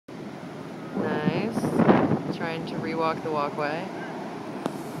shoes, trying to rewalk the walkway.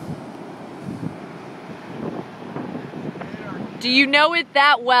 Do you know it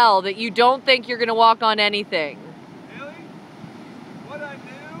that well that you don't think you're going to walk on anything? Haley, what I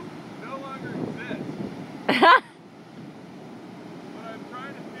knew no longer exists. But I'm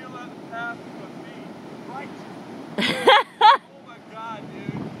trying to feel out the path of my feet. Right. Oh my God,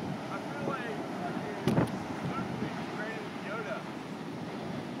 dude. I feel like I'm literally training Yoda.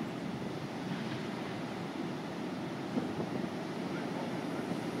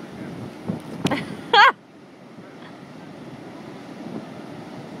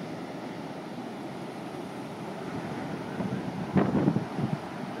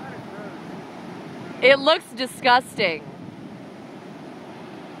 It looks disgusting.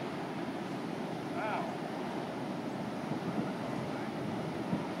 Wow.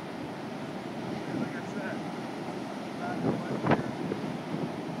 Like I said,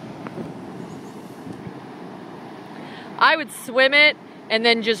 I would swim it and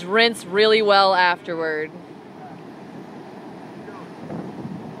then just rinse really well afterward.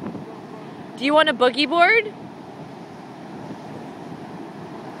 Do you want a boogie board?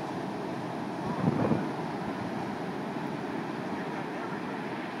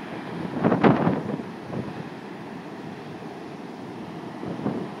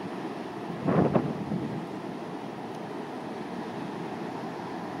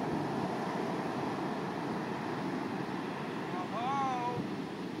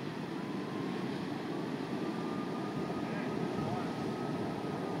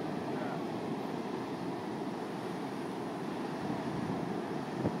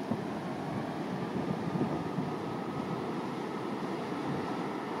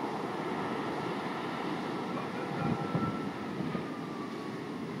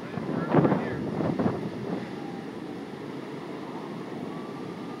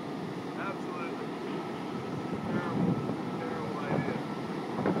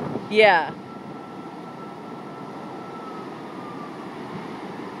 Yeah.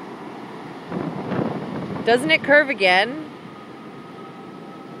 Doesn't it curve again?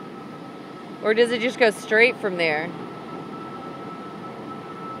 Or does it just go straight from there?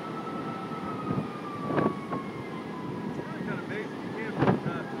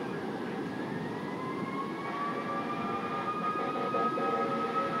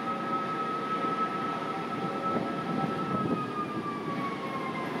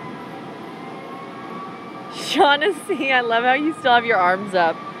 Shaughnessy, I love how you still have your arms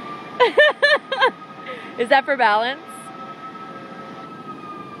up. Is that for balance?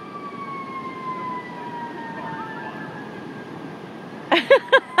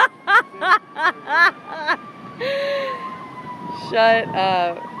 Shut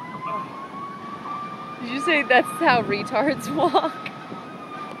up. Did you say that's how retards walk?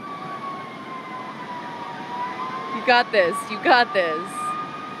 You got this. You got this.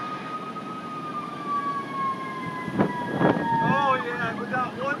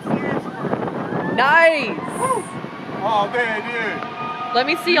 Nice! Woo. Oh man, dude. Let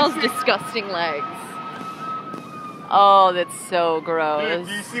me see y'all's disgusting legs. Oh, that's so gross. Dude,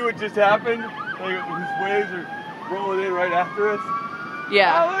 do you see what just happened? Like, his waves are rolling in right after us?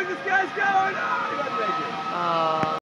 Yeah. Oh, look, this guy's going! Oh, he got naked. Oh.